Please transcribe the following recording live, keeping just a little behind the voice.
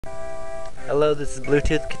Hello, this is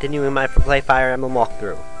Bluetooth, continuing my play Fire Emblem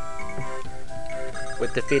walkthrough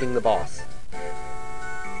with defeating the boss.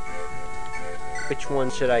 Which one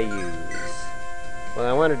should I use? Well,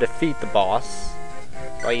 I want to defeat the boss,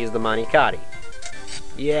 so I use the Manikari.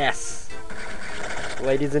 Yes!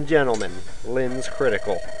 Ladies and gentlemen, Lynn's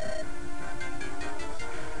critical.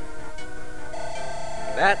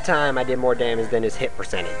 That time I did more damage than his hit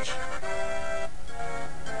percentage.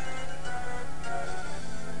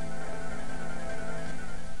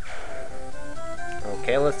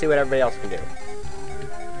 Okay, let's see what everybody else can do.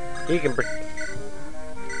 He can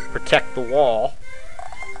protect the wall.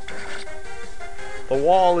 The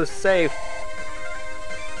wall is safe.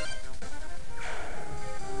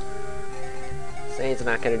 Saint's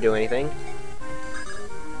not going to do anything.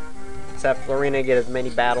 Let's have Florina get as many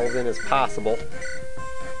battles in as possible.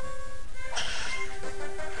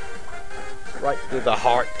 Right through the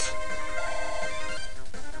heart.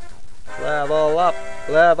 Level up!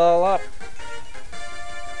 Level up!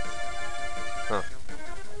 Huh.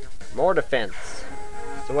 More defense.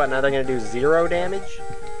 So what, now they're going to do 0 damage?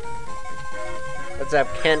 Let's have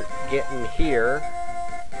Kent get in here.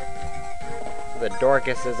 So that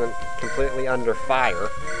Dorcas isn't completely under fire.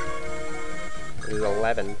 He's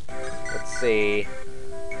 11. Let's see.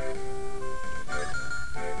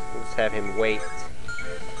 Let's have him wait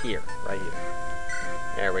here, right here.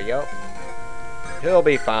 There we go. He'll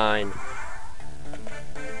be fine.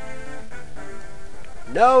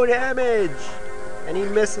 No damage! And he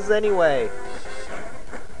misses anyway.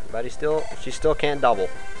 But she still can't double.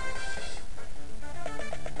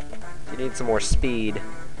 She needs some more speed.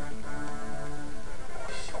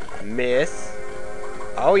 Miss.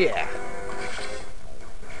 Oh yeah.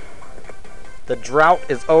 The drought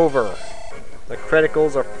is over. The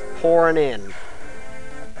criticals are pouring in.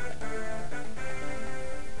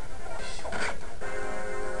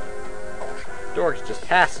 Dorks just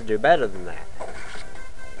has to do better than that.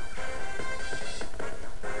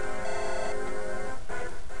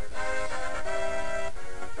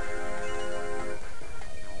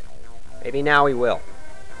 Maybe now he will.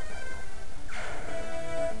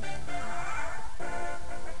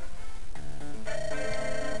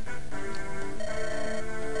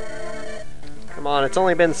 Come on, it's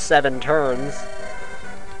only been 7 turns.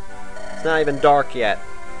 It's not even dark yet.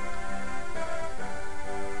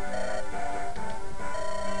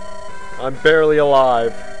 I'm barely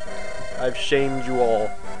alive. I've shamed you all.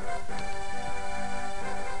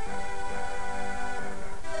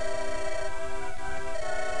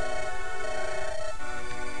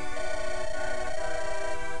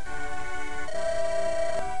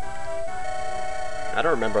 I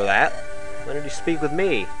don't remember that. When did you speak with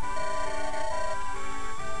me?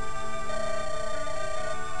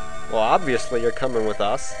 Well, obviously you're coming with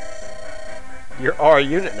us. You're our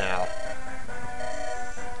unit now.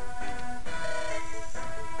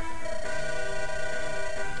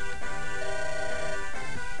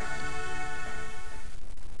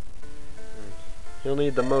 You'll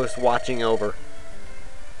need the most watching over.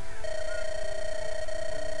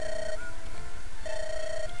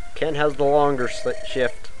 Ken has the longer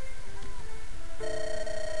shift.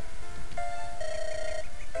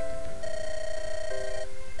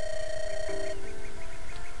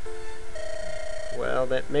 Well,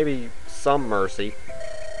 that maybe some mercy.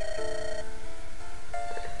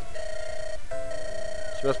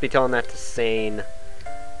 She must be telling that to Sane.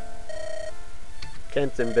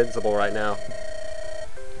 Kent's invincible right now.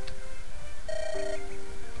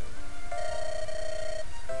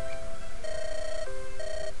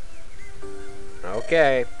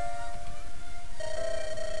 Okay.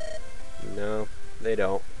 No, they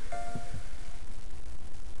don't.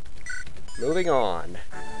 Moving on.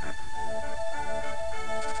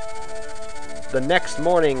 The next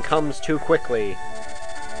morning comes too quickly.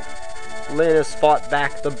 Lynn has fought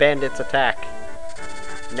back the bandits' attack.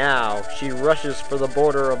 Now, she rushes for the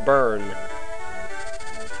border of Bern.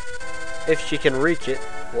 If she can reach it,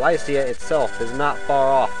 Lycia itself is not far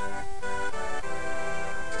off.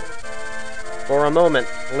 For a moment,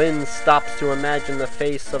 Lynn stops to imagine the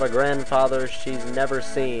face of a grandfather she's never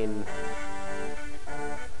seen.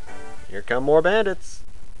 Here come more bandits.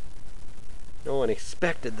 No one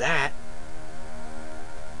expected that.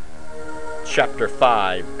 Chapter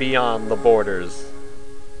 5, Beyond the Borders.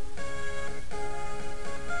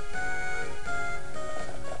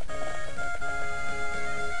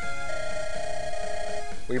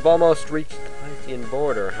 We've almost reached the Lycian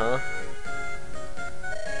border, huh?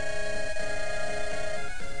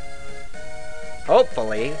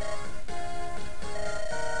 Hopefully.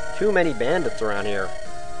 Too many bandits around here.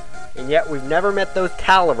 And yet we've never met those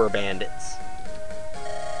Caliber bandits.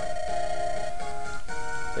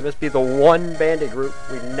 They must be the one bandit group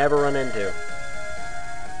we've never run into.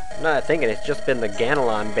 I'm not thinking it's just been the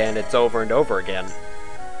Ganelon bandits over and over again.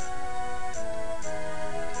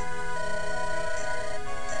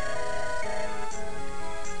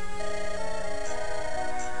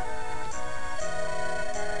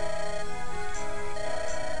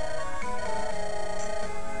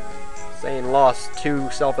 Zane lost 2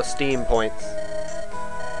 self-esteem points.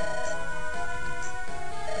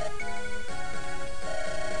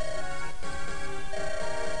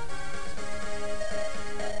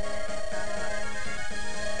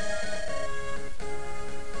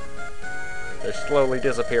 They're slowly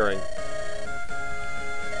disappearing.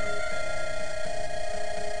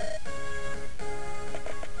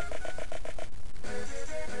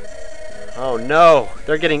 Oh no!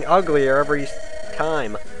 They're getting uglier every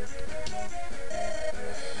time.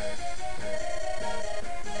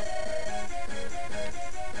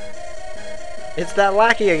 It's that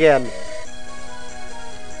lackey again!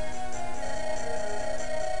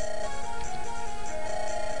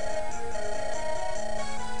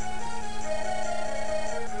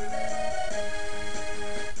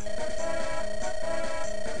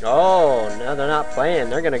 Oh, now they're not playing.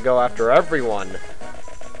 They're gonna go after everyone.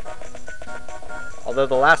 Although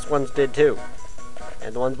the last ones did too.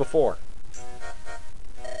 And the ones before.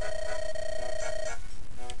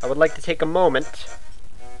 I would like to take a moment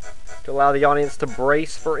to allow the audience to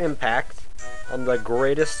brace for impact on the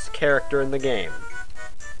greatest character in the game.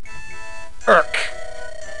 ERK!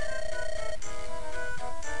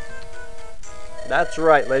 That's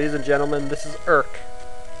right, ladies and gentlemen, this is ERK.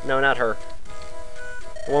 No, not her.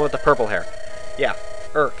 The one with the purple hair. Yeah,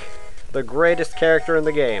 ERK. The greatest character in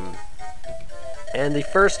the game. And the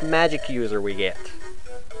first magic user we get.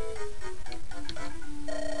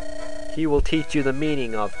 He will teach you the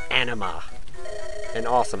meaning of anima and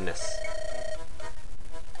awesomeness.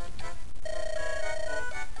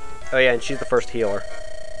 Oh yeah, and she's the first healer.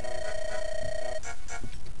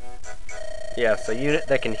 Yes, a unit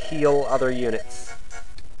that can heal other units.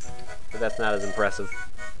 But that's not as impressive.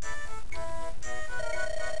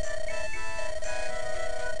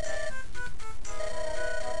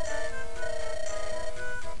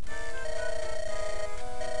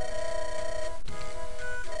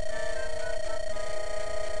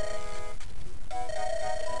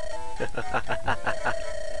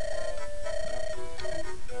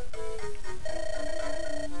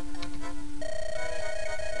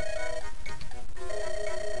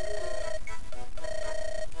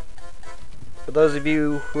 For those of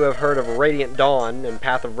you who have heard of Radiant Dawn and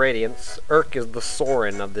Path of Radiance, ERK is the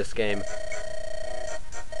Sorin of this game.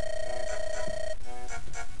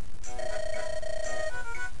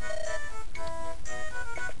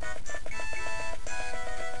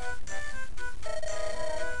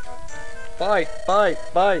 Fight, fight,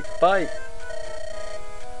 fight, fight!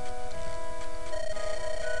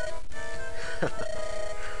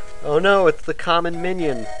 Oh no, it's the common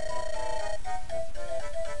minion.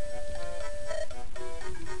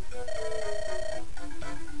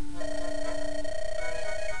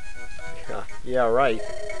 Yeah, right.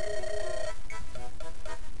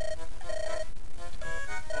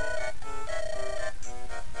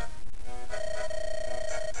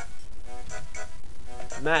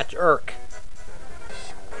 Match ERK.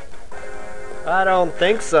 I don't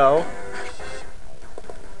think so.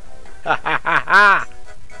 Ha ha ha ha!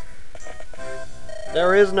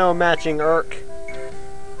 There is no matching ERK.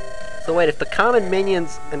 So wait, if the common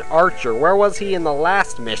minion's an archer, where was he in the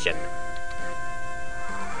last mission?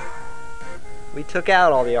 We took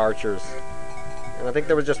out all the archers. And I think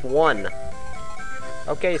there was just one.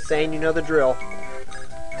 Okay, Sane, you know the drill.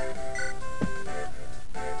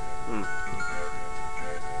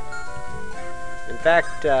 In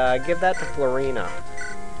fact, give that to Florina.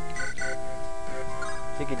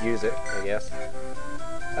 She could use it, I guess.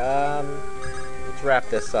 Let's wrap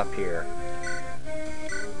this up here.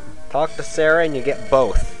 Talk to Sarah and you get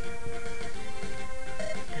both.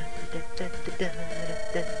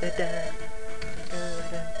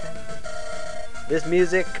 This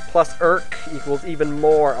music plus ERK equals even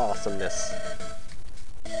more awesomeness.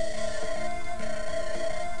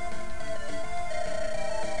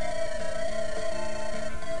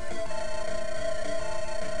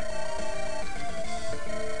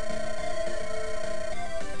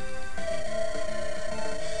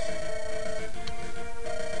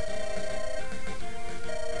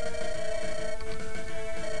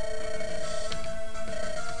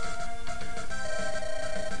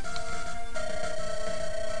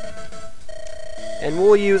 And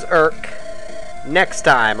we'll use ERK next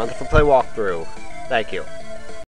time on the Free Play Walkthrough. Thank you.